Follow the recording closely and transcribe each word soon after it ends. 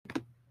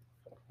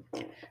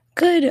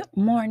Good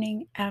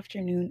morning,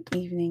 afternoon,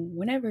 evening,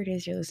 whenever it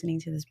is you're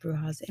listening to this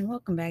Brewhouse, and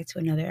welcome back to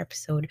another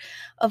episode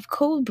of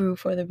Cold Brew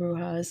for the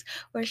Brewhouse,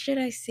 or should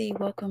I say,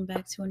 welcome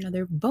back to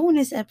another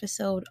bonus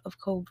episode of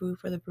Cold Brew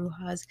for the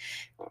Brewhouse,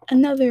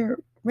 another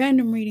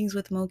random readings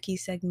with Moki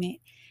segment.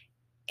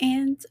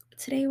 And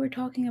today we're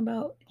talking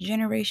about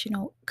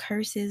generational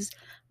curses,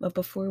 but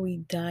before we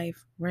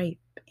dive right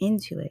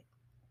into it,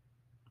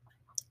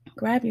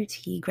 grab your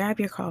tea, grab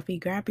your coffee,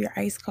 grab your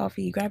iced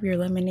coffee, grab your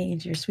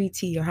lemonade, your sweet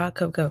tea, your hot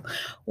cocoa,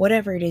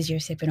 whatever it is you're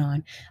sipping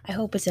on. I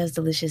hope it's as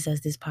delicious as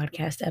this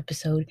podcast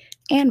episode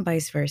and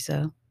vice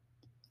versa.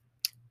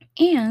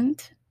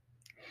 And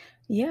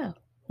yeah,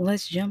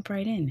 let's jump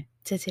right in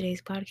to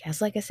today's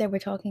podcast. Like I said, we're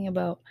talking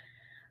about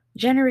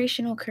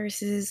generational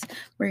curses.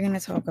 We're going to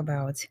talk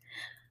about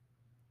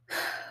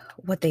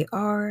what they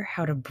are,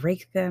 how to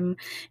break them,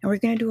 and we're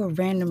going to do a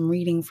random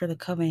reading for the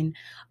coven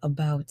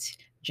about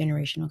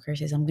generational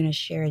curses. I'm going to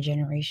share a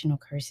generational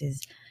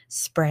curses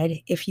spread,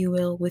 if you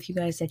will, with you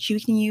guys that you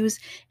can use,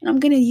 and I'm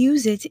going to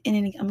use it,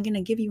 and I'm going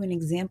to give you an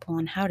example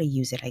on how to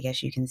use it, I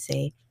guess you can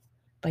say,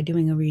 by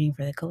doing a reading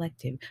for the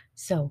collective.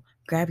 So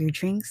grab your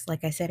drinks.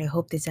 Like I said, I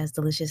hope it's as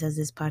delicious as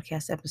this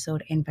podcast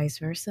episode and vice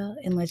versa,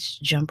 and let's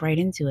jump right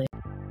into it.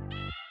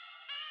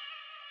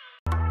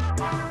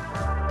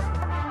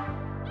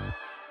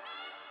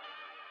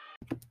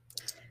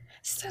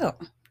 So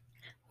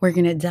we're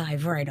gonna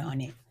dive right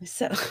on it.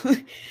 So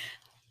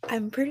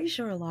I'm pretty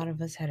sure a lot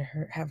of us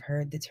have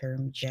heard the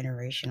term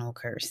generational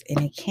curse,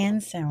 and it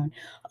can sound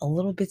a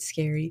little bit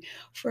scary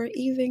for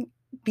even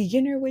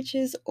beginner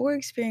witches or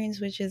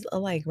experienced witches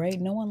alike, right?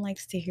 No one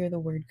likes to hear the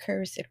word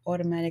curse. It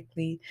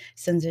automatically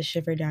sends a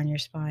shiver down your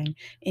spine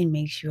and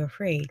makes you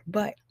afraid.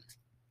 But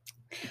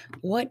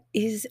what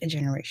is a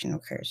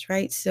generational curse,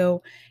 right?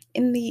 So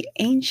in the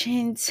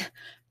ancient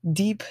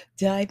deep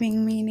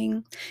diving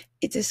meaning,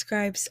 it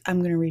describes, I'm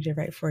going to read it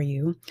right for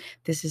you.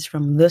 This is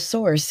from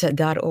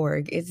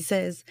thesource.org. It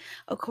says,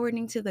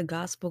 according to the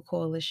Gospel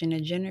Coalition, a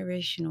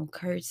generational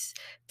curse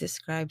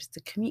describes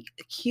the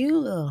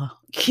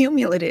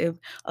cumulative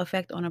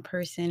effect on a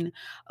person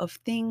of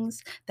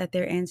things that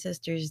their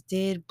ancestors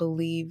did,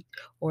 believed,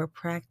 or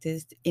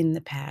practiced in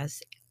the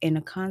past, and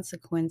a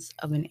consequence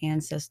of an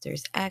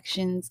ancestor's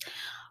actions,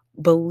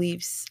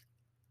 beliefs,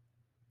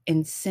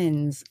 and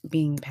sins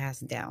being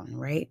passed down,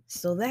 right?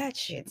 So that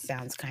shit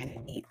sounds kind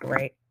of neat,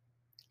 right?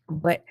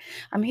 But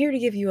I'm here to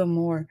give you a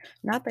more,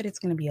 not that it's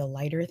going to be a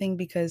lighter thing,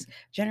 because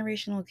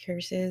generational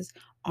curses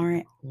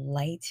aren't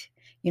light.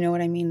 You know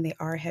what I mean? They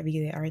are heavy.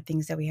 They are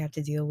things that we have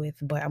to deal with,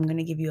 but I'm going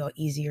to give you an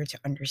easier to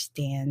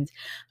understand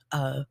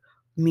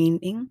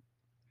meaning,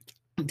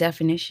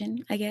 definition,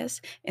 I guess,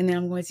 and then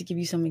I'm going to give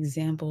you some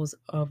examples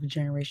of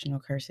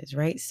generational curses,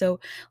 right? So,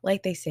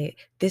 like they say,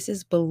 this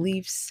is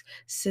beliefs,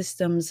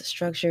 systems,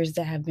 structures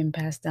that have been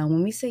passed down.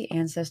 When we say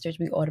ancestors,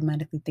 we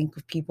automatically think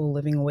of people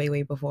living way,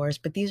 way before us,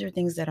 but these are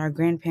things that our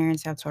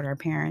grandparents have taught our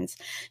parents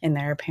and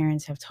that our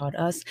parents have taught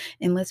us.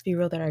 And let's be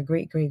real, that our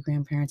great great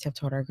grandparents have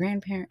taught our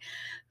grandparents.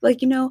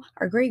 Like,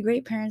 our great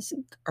great parents,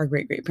 our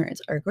great great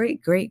parents, our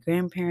great great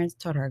grandparents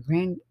taught our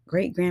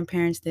great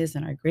grandparents this,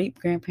 and our great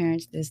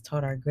grandparents this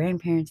taught our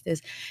grandparents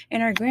this,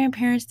 and our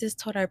grandparents this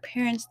taught our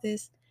parents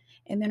this,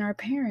 and then our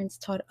parents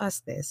taught us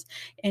this.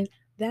 And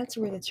that's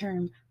where the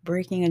term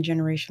breaking a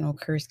generational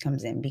curse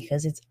comes in,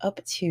 because it's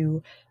up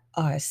to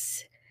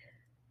us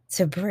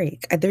to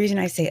break. The reason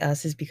I say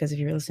us is because if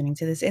you're listening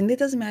to this, and it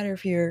doesn't matter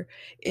if you're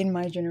in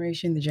my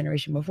generation, the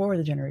generation before,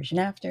 the generation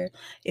after,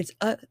 it's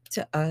up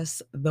to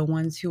us, the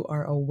ones who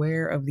are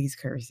aware of these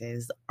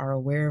curses, are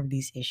aware of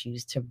these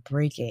issues, to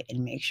break it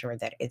and make sure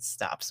that it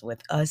stops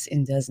with us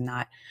and does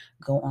not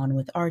go on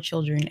with our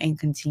children and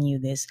continue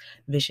this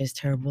vicious,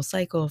 terrible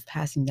cycle of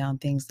passing down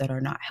things that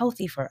are not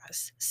healthy for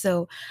us.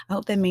 So I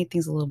hope that made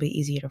things a little bit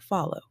easier to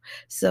follow.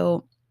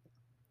 So,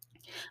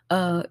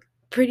 uh,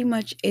 pretty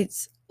much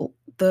it's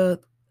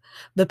the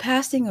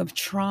passing of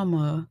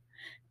trauma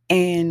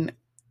and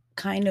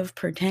kind of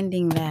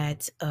pretending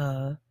that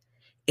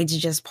it's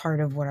just part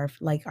of what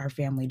our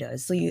family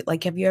does. So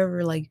have you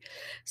ever, like,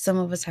 some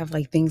of us have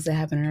like things that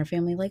happen in our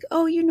family, like,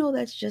 oh,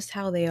 that's just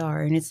how they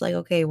are, and it's like,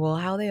 okay, well,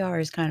 how they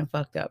are is kind of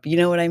fucked up, you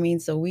know what I mean?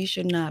 So we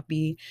should not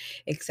be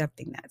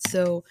accepting that.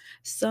 So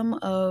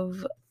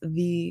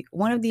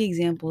one of the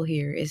example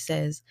here, it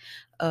says,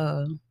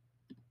 uh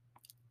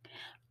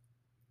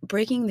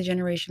breaking the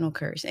generational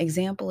curse.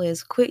 Example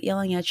is, quit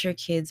yelling at your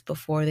kids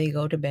before they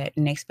go to bed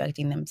and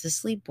expecting them to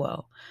sleep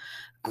well.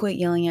 Quit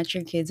yelling at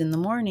your kids in the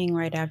morning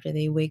right after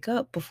they wake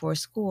up before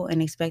school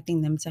and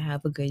expecting them to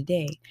have a good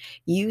day.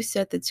 You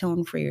set the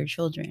tone for your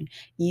children.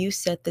 You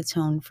set the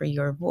tone for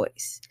your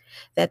voice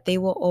that they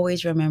will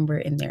always remember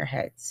in their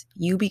heads.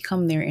 You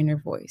become their inner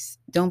voice.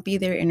 Don't be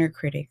their inner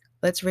critic.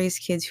 Let's raise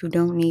kids who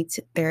don't need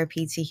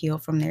therapy to heal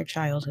from their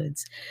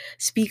childhoods.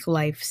 Speak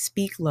life,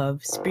 speak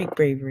love, speak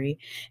bravery,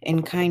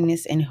 and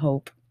kindness and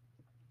hope.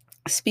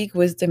 speak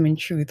wisdom and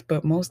truth,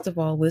 but most of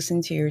all,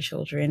 listen to your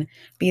children,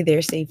 be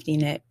their safety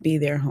net, be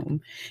their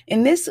home.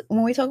 In this,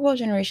 when we talk about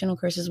generational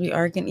curses, you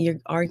are going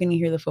to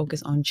hear the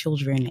focus on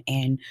children,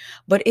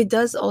 but it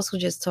does also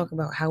just talk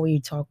about how we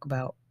talk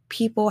about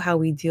people, how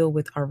we deal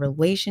with our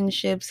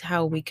relationships,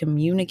 how we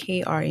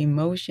communicate our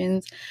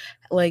emotions.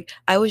 Like,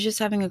 I was just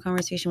having a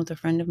conversation with a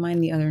friend of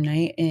mine the other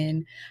night,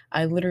 and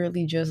I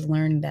literally just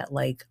learned that,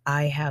 like,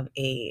 I have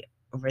a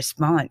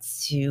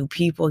response to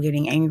people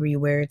getting angry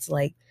where it's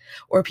like,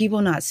 or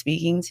people not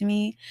speaking to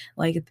me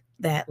like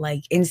that,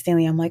 like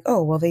instantly I'm like,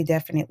 oh, well, they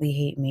definitely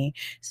hate me.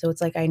 So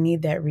it's like I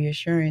need that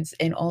reassurance.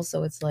 And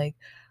also, it's like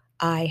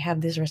I have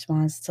this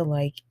response to,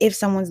 like, if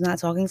someone's not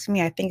talking to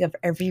me, I think of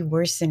every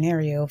worst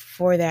scenario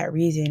for that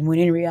reason, when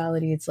in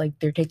reality, it's like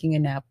they're taking a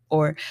nap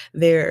or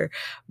they're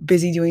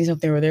busy doing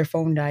something or their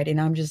phone died. And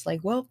I'm just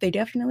like, well, they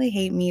definitely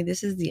hate me.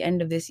 This is the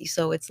end of this.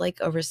 So it's like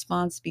a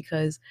response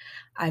because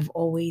I've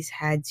always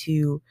had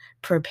to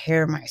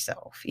prepare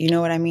myself. You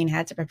know what I mean?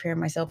 Had to prepare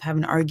myself, have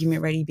an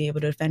argument ready, be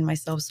able to defend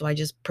myself. So I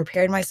just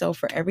prepared myself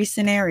for every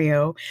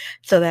scenario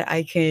so that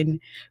I can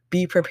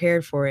be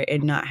prepared for it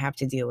and not have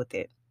to deal with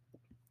it.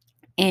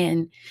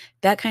 And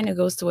that kind of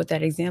goes to what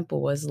that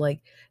example was like,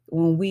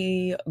 when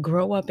we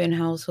grow up in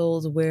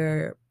households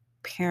where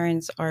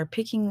parents are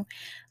picking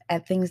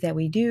at things that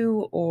we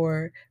do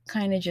or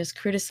kind of just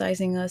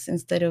criticizing us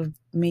instead of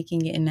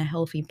making it in a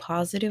healthy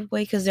positive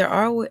way, because there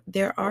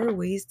are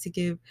ways to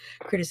give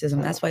criticism.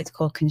 That's why it's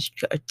called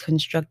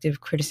constructive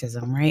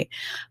criticism, right?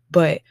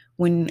 But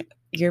when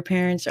your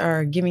parents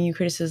are giving you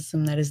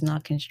criticism that is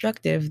not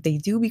constructive, they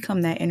do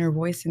become that inner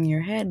voice in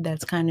your head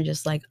that's kind of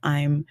just like,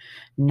 I'm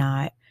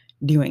not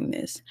doing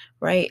this,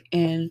 right?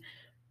 And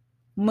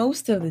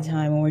most of the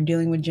time when we're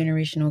dealing with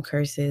generational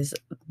curses,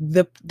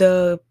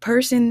 the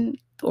person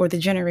or the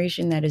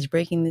generation that is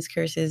breaking these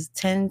curses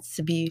tends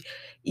to be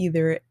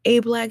either a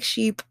black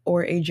sheep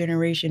or a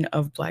generation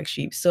of black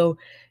sheep. So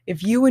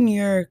if you and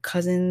your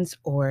cousins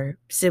or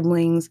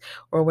siblings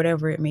or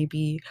whatever it may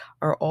be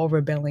are all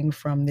rebelling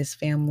from this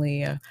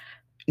family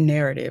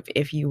narrative,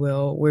 if you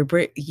will,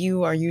 where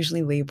you are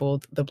usually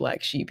labeled the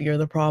black sheep. You're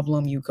the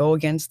problem. You go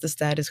against the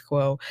status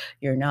quo.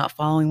 You're not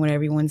following what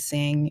everyone's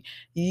saying.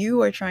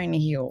 You are trying to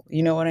heal.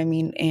 You know what I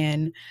mean?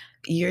 And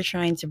you're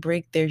trying to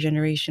break their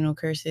generational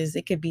curses.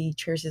 It could be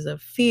curses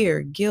of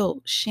fear,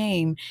 guilt,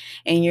 shame,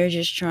 and you're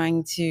just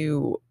trying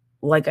to,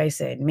 like I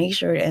said, make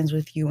sure it ends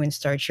with you and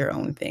start your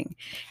own thing.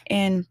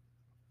 And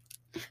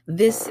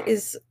this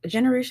is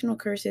generational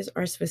curses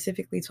are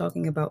specifically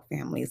talking about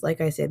families.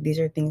 Like I said, these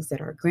are things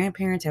that our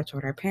grandparents have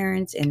taught our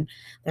parents and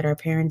that our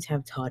parents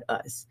have taught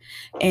us.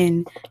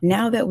 And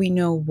now that we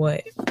know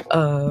what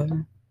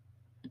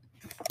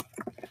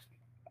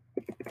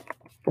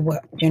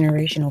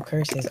generational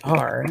curses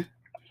are,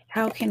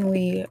 how can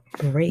we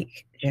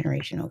break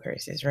generational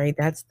curses, right?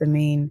 That's the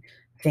main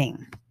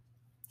thing.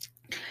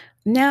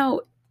 Now,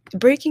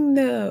 breaking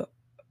the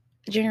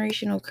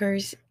generational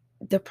curse,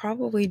 the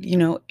probably,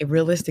 it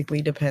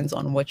realistically depends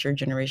on what your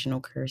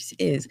generational curse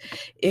is.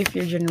 If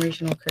your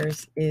generational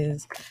curse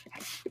is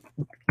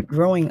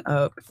growing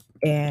up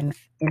and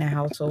in a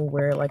household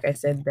where, like I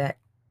said, that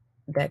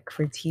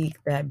critique,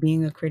 that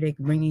being a critic,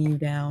 bringing you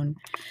down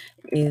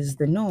is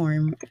the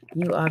norm,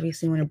 you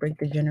obviously want to break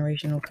the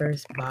generational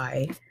curse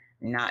by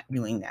not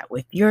doing that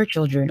with your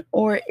children.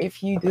 Or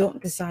if you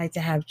don't decide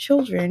to have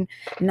children,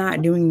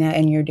 not doing that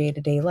in your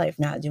day-to-day life,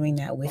 not doing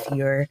that with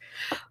your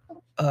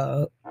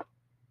uh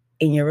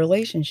in your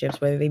relationships,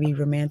 whether they be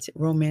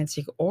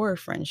romantic or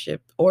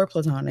friendship or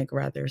platonic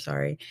rather,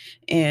 sorry.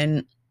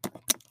 And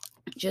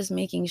just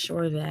making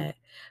sure that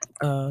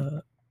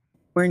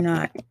we're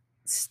not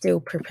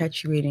still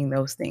perpetuating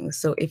those things.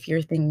 So if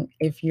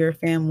your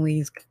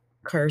family's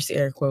curse,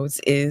 air quotes,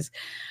 is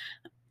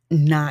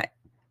not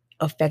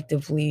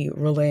effectively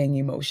relaying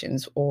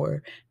emotions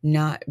or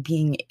not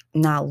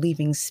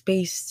leaving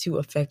space to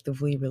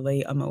effectively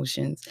relay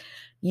emotions,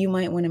 you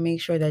might want to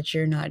make sure that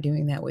you're not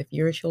doing that with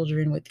your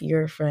children, with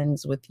your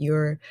friends, with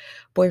your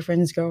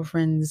boyfriends,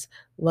 girlfriends,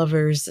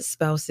 lovers,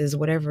 spouses,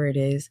 whatever it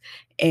is.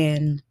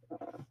 And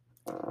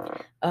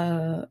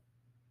uh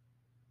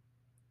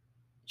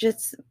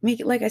just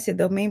make it, like I said,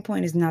 the main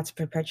point is not to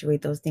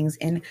perpetuate those things.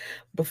 And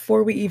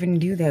before we even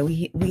do that,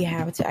 we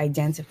have to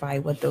identify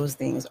what those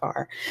things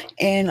are.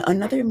 And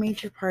another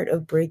major part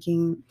of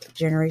breaking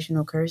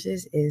generational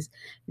curses is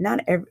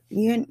not every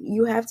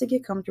you have to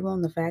get comfortable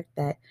in the fact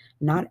that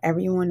not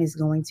everyone is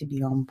going to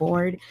be on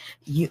board.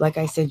 You, like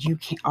I said,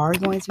 are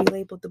going to be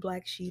labeled the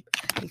black sheep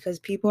because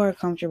people are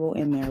comfortable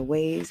in their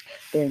ways.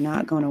 They're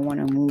not going to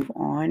want to move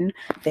on.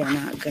 They're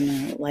not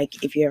gonna,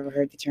 like, if you ever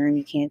heard the term,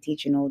 you can't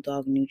teach an old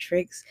dog new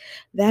tricks.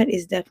 That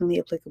is definitely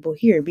applicable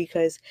here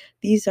because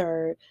these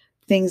are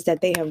things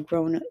that they have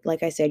grown up,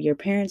 like I said, your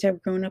parents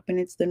have grown up and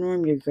it's the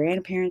norm, your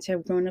grandparents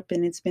have grown up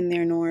and it's been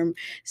their norm.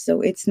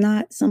 So it's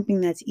not something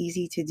that's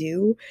easy to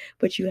do,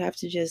 but you have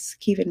to just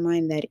keep in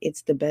mind that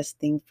it's the best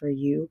thing for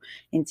you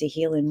and to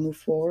heal and move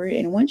forward.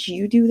 And once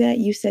you do that,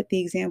 you set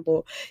the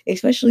example,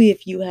 especially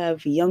if you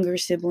have younger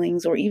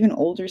siblings or even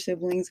older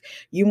siblings.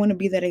 You want to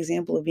be that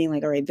example of being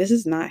like, all right, this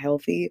is not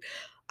healthy.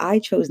 I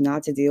chose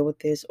not to deal with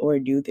this or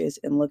do this,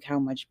 and look how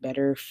much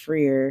better,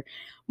 freer,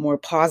 more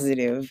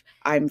positive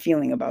I'm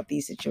feeling about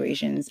these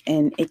situations.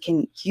 And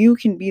you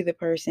can be the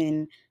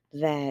person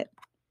that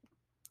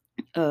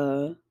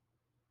uh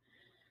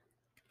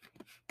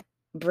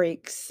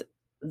breaks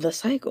the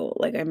cycle,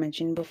 like I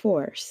mentioned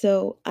before.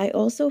 So I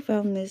also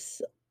found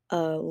this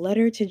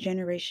letter to my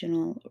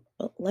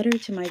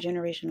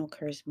generational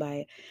curse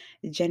by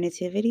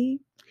Genitivity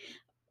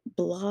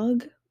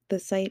blog. The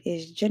site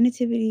is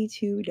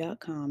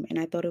genitivity2.com, and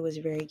I thought it was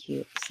very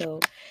cute. So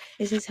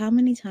it says, how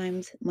many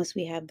times must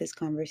we have this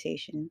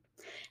conversation?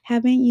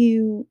 Haven't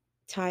you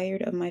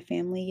tired of my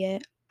family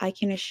yet? I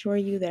can assure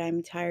you that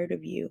I'm tired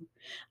of you.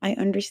 I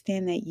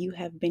understand that you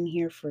have been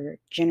here for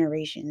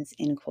generations,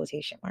 in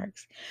quotation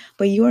marks,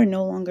 but you are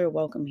no longer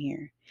welcome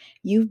here.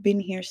 You've been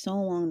here so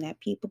long that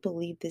people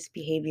believe this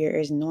behavior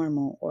is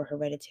normal or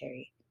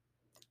hereditary.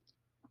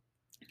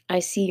 I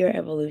see your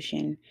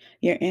evolution.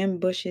 Your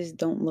ambushes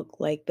don't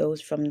look like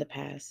those from the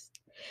past.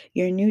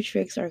 Your new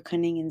tricks are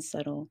cunning and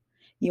subtle.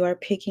 You are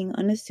picking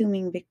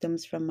unassuming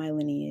victims from my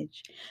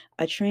lineage.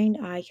 A trained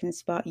eye can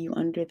spot you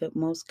under the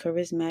most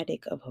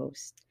charismatic of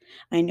hosts.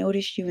 I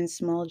notice you in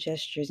small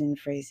gestures and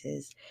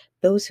phrases.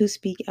 Those who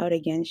speak out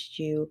against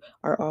you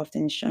are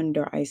often shunned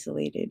or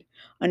isolated.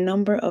 A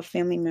number of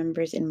family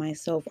members and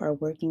myself are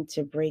working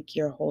to break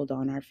your hold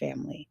on our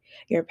family.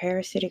 Your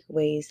parasitic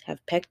ways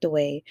have pecked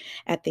away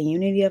at the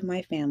unity of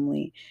my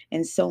family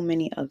and so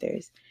many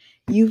others.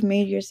 You've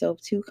made yourself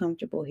too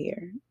comfortable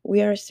here.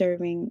 We are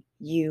serving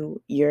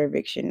you your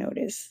eviction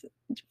notice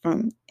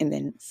from, and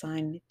then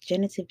signed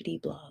Genitivity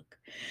blog.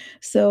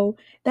 So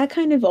that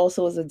kind of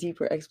also is a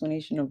deeper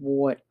explanation of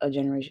what a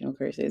generational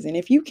curse is. And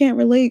if you can't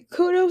relate,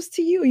 kudos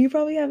to you. You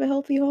probably have a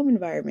healthy home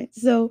environment.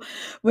 So,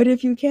 but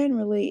if you can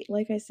relate,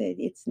 like I said,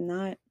 it's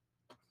not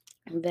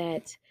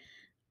that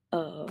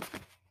uh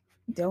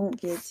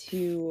don't get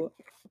too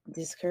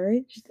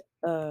discouraged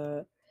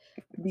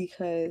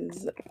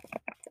because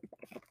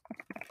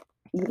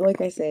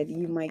like I said,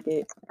 you might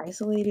get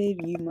isolated.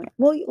 You might,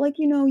 well, like,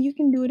 you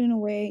can do it in a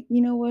way. You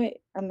know what?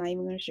 I'm not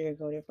even going to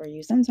sugarcoat it for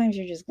you. Sometimes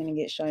you're just going to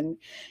get shunned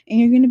and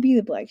you're going to be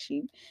the black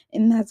sheep,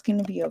 and that's going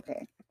to be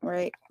okay.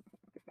 Right?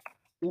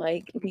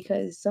 Like,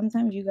 because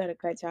sometimes you got to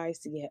cut ties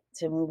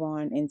to move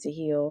on and to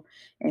heal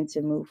and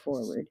to move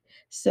forward.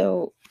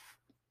 So,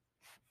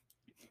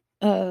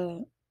 uh,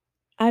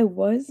 I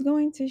was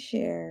going to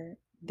share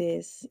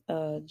this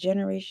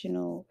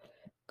generational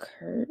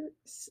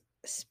curse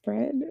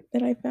spread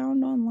that I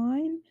found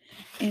online,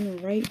 and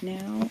right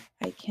now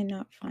I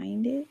cannot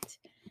find it.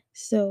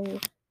 So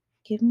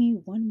give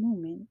me one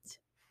moment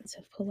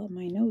to pull up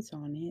my notes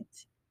on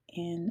it,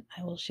 and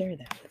I will share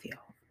that with you.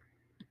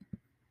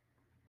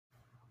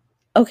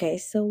 Okay,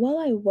 so while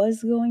I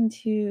was going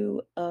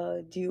to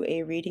do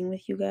a reading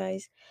with you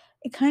guys,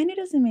 it kind of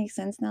doesn't make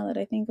sense now that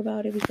I think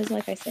about it because,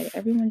 like I said,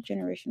 everyone's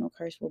generational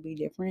curse will be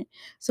different.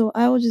 So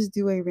I will just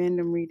do a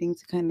random reading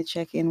to kind of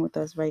check in with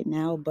us right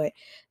now. But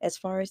as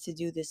far as to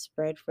do this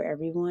spread for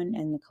everyone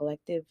and the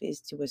collective is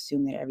to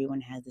assume that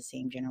everyone has the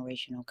same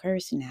generational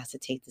curse and has to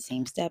take the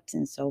same steps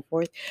and so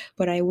forth.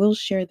 But I will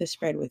share the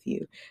spread with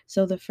you.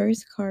 So the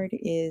first card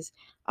is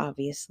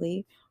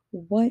obviously,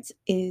 what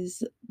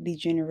is the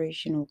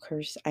generational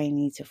curse I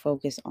need to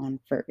focus on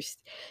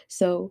first?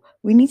 So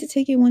we need to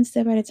take it one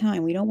step at a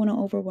time. We don't want to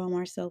overwhelm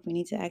ourselves. We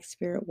need to ask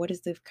Spirit, what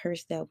is the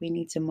curse that we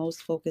need to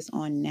most focus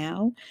on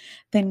now?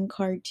 Then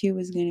card two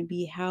is going to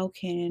be, how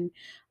can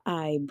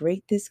I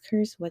break this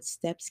curse? What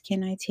steps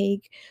can I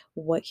take?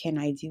 What can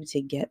I do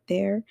to get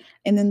there?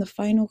 And then the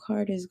final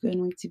card is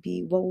going to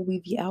be, what will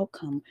be the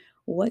outcome?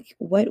 What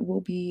will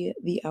be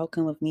the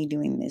outcome of me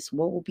doing this?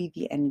 What will be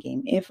the end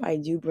game? If I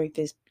do break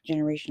this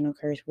generational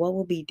curse, what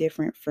will be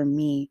different for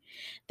me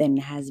than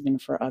has been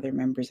for other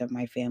members of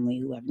my family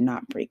who have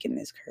not broken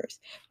this curse?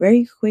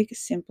 Very quick,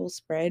 simple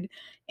spread.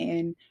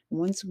 And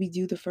once we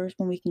do the first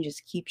one, we can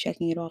just keep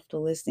checking it off the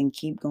list and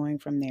keep going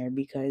from there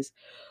because,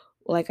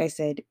 like I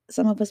said,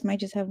 some of us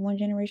might just have one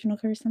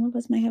generational curse, some of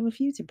us might have a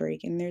few to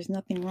break, and there's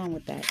nothing wrong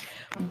with that.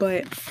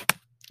 But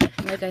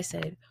like I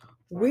said,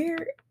 where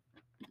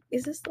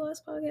is this the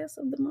last podcast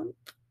of the month?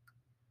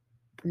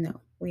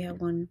 No, we have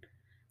one.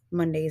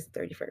 Monday is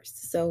the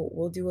 31st. So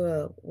we'll do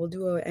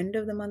a end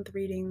of the month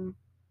reading.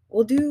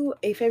 We'll do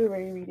a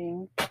February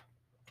reading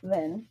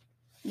then.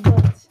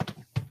 But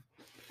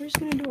we're just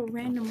gonna do a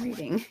random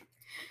reading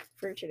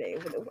for today.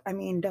 I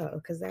mean, duh,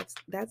 because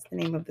that's the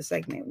name of the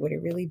segment. Would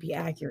it really be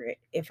accurate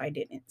if I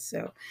didn't?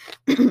 So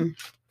I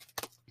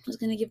was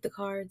gonna give the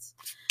cards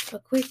a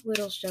quick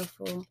little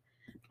shuffle.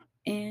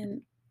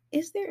 And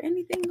is there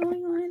anything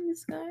going on in the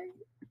sky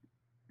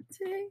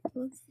today?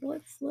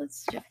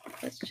 Let's check.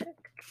 Let's check.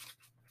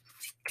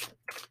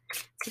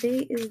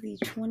 Today is the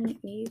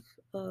 28th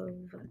of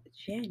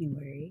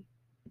January.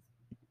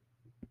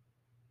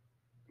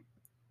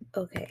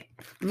 Okay.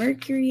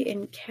 Mercury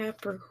in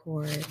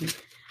Capricorn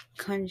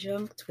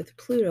conjunct with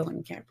Pluto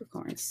in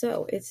Capricorn.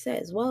 So it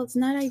says, while it's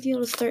not ideal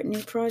to start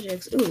new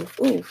projects,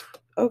 oof.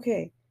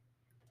 Okay.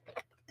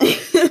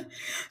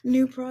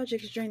 New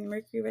projects during the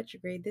Mercury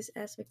retrograde. This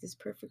aspect is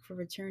perfect for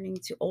returning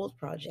to old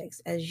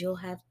projects as you'll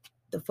have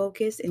the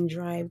focus and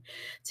drive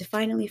to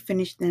finally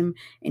finish them.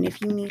 And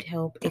if you need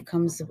help, it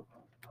comes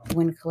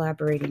when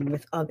collaborating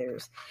with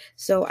others.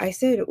 So I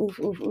said oof,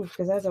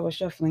 because as I was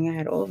shuffling, I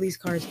had all these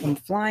cards come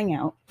flying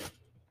out.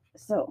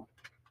 So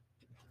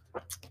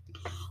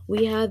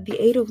we have the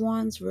Eight of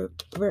Wands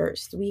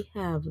reversed. We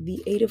have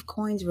the Eight of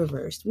Coins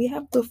reversed. We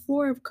have the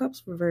Four of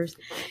Cups reversed.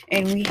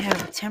 And we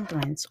have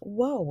Temperance.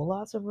 Whoa,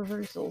 lots of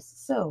reversals.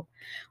 So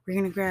we're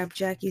going to grab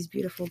Jackie's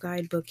beautiful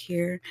guidebook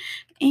here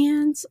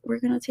and we're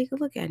going to take a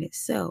look at it.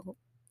 So,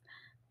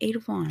 Eight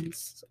of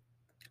Wands.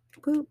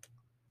 Boop.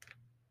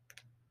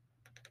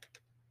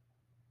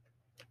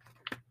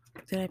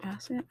 Did I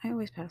pass it? I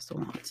always pass the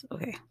wands.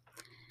 Okay.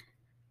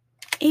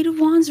 Eight of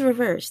Wands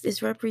reversed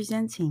is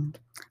representing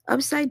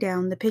upside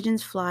down. The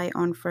pigeons fly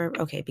on forever.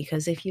 Okay,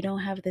 because if you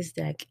don't have this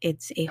deck,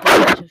 it's a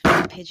whole bunch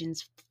of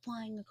pigeons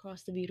flying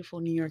across the beautiful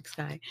New York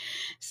sky.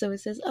 So it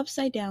says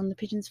upside down. The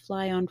pigeons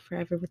fly on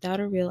forever without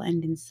a real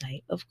end in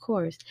sight. Of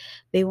course,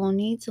 they will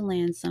need to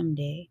land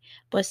someday,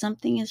 but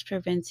something is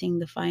preventing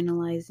the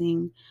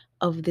finalizing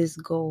of this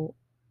goal.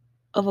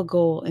 Of a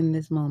goal in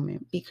this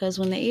moment, because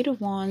when the Eight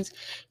of Wands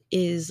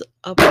is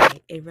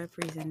upright, it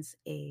represents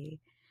a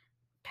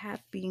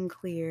path being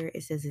clear.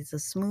 It says it's a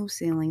smooth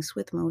sailing,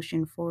 swift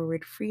motion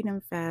forward, freedom,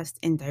 fast,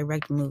 and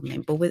direct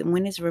movement. But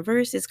when it's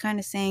reversed, it's kind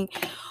of saying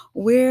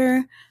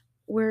we're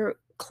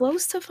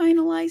close to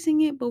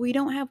finalizing it, but we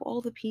don't have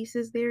all the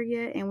pieces there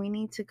yet, and we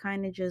need to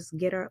kind of just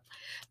get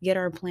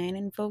our plan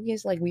in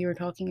focus, like we were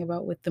talking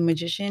about with the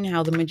magician,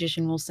 how the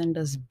magician will send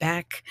us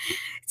back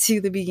to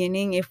the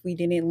beginning if we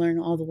didn't learn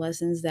all the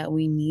lessons that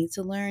we need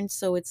to learn.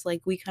 So it's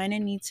like we kind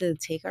of need to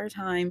take our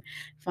time,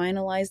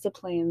 finalize the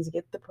plans,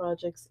 get the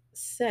projects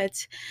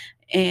set,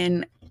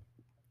 and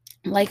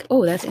like,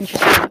 oh, that's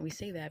interesting that we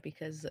say that,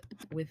 because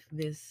with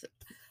this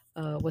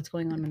what's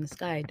going on in the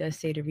sky, it does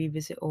say to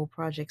revisit old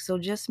projects. So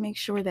just make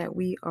sure that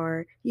we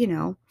are,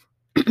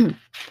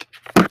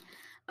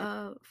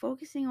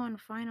 focusing on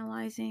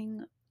finalizing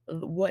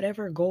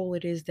whatever goal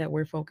it is that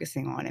we're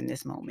focusing on in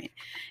this moment.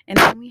 And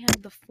then we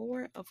have the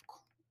Four of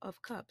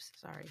Cups.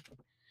 Sorry,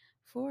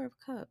 Four of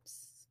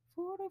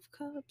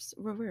Cups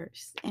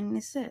reversed, and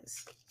it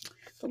says,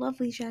 the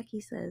lovely Jackie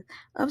says,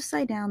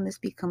 upside down, this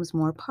becomes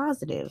more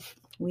positive.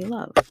 We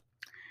love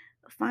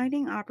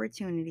finding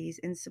opportunities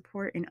and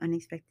support in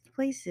unexpected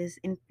places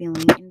and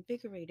feeling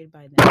invigorated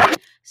by them.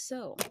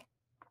 So,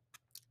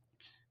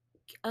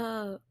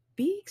 uh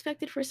be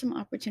expected for some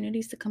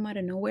opportunities to come out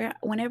of nowhere.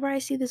 Whenever I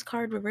see this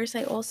card reverse,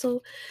 I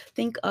also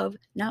think of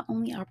not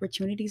only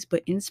opportunities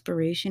but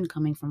inspiration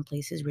coming from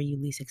places where you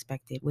least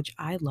expect it, which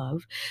I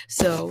love.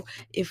 So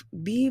if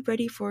be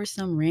ready for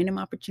some random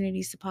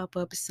opportunities to pop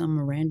up, some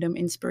random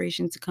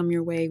inspiration to come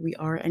your way. We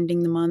are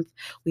ending the month.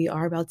 We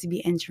are about to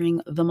be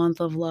entering the month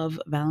of love.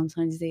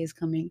 Valentine's Day is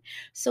coming.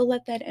 So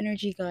let that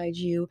energy guide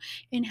you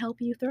and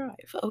help you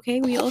thrive.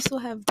 Okay, we also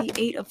have the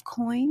Eight of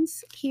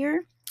Coins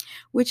here,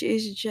 which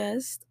is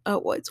just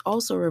well, it's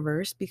also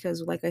reversed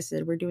because, like I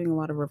said, we're doing a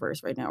lot of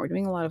reverse right now. We're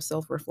doing a lot of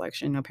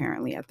self-reflection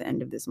apparently at the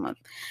end of this month.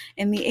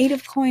 And the Eight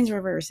of Coins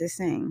reverse is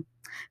saying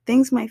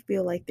things might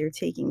feel like they're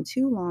taking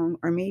too long,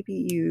 or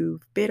maybe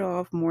you've bit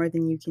off more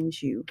than you can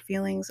chew.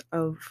 Feelings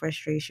of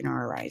frustration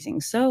are arising.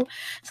 So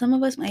some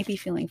of us might be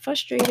feeling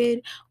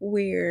frustrated.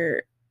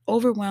 We're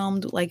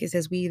overwhelmed. Like it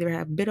says, we either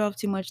have bit off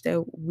too much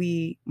that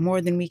we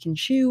more than we can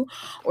chew,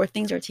 or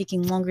things are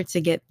taking longer to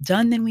get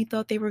done than we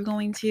thought they were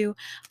going to.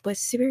 But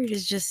Spirit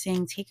is just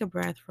saying, take a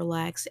breath,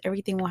 relax.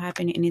 Everything will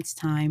happen in its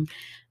time.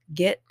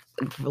 Get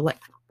like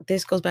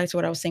this goes back to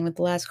what I was saying with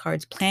the last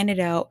cards. Plan it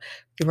out,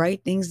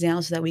 write things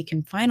down so that we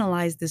can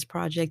finalize this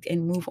project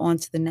and move on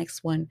to the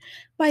next one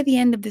by the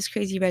end of this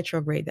crazy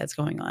retrograde that's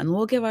going on.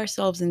 We'll give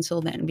ourselves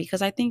until then,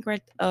 because I think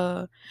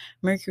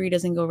Mercury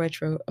doesn't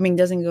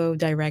go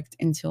direct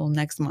until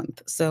next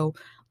month. So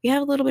we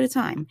have a little bit of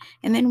time.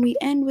 And then we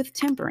end with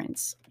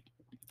Temperance.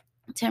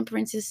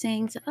 Temperance is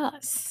saying to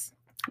us,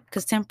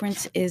 because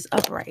Temperance is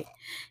upright,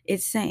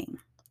 it's saying,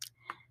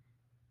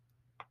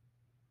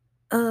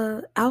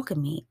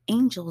 alchemy,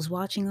 angels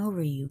watching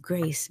over you,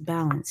 grace,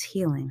 balance,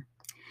 healing.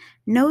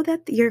 Know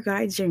that your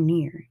guides are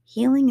near.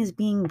 Healing is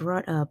being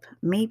brought up.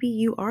 Maybe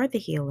you are the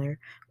healer,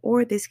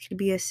 or this could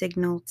be a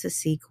signal to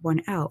seek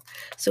one out.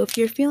 So if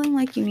you're feeling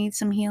like you need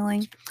some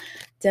healing,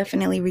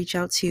 definitely reach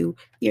out to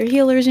your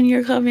healers in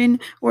your coven,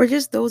 or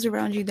just those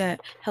around you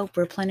that help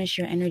replenish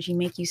your energy,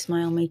 make you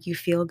smile, make you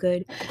feel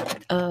good.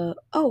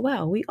 Oh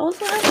wow, we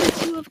also have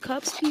the Two of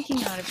Cups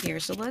peeking out of here.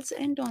 So let's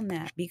end on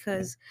that,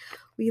 because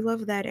we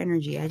love that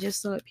energy. I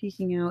just saw it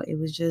peeking out. It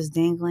was just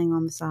dangling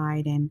on the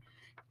side, and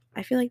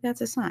I feel like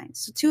that's a sign.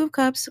 So Two of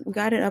Cups, we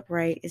got it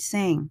upright. It's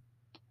saying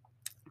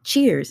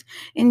Cheers.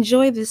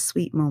 Enjoy this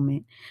sweet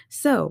moment.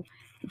 So,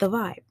 the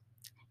vibe.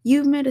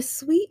 You've met a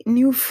sweet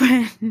new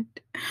friend,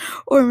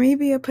 or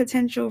maybe a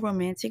potential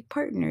romantic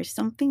partner.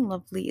 Something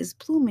lovely is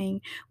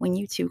blooming when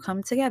you two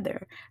come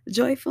together.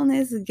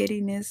 Joyfulness,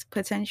 giddiness,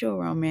 potential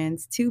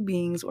romance, two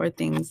beings or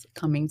things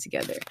coming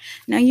together.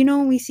 Now,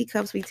 when we see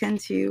cups, we tend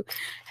to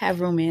have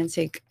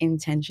romantic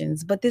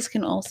intentions, but this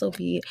can also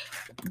be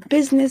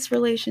business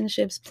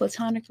relationships,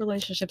 platonic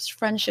relationships,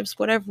 friendships,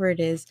 whatever it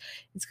is.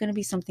 It's going to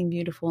be something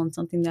beautiful and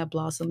something that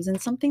blossoms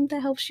and something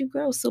that helps you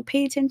grow. So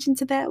pay attention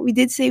to that. We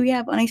did say we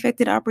have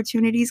unexpected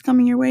opportunities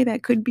coming your way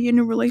that could be in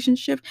a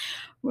relationship,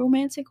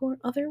 romantic or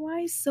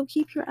otherwise. So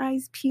keep your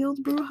eyes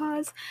peeled,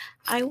 Brujas.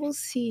 I will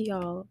see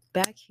y'all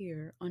back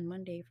here on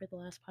Monday for the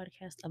last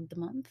podcast of the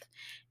month.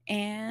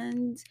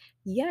 And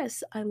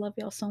yes, I love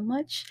y'all so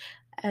much.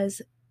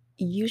 As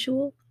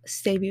usual,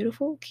 stay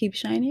beautiful, keep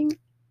shining.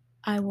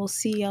 I will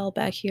see y'all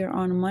back here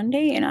on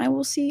Monday, and I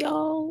will see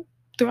y'all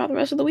throughout the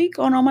rest of the week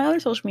on all my other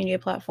social media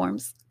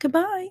platforms.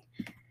 Goodbye.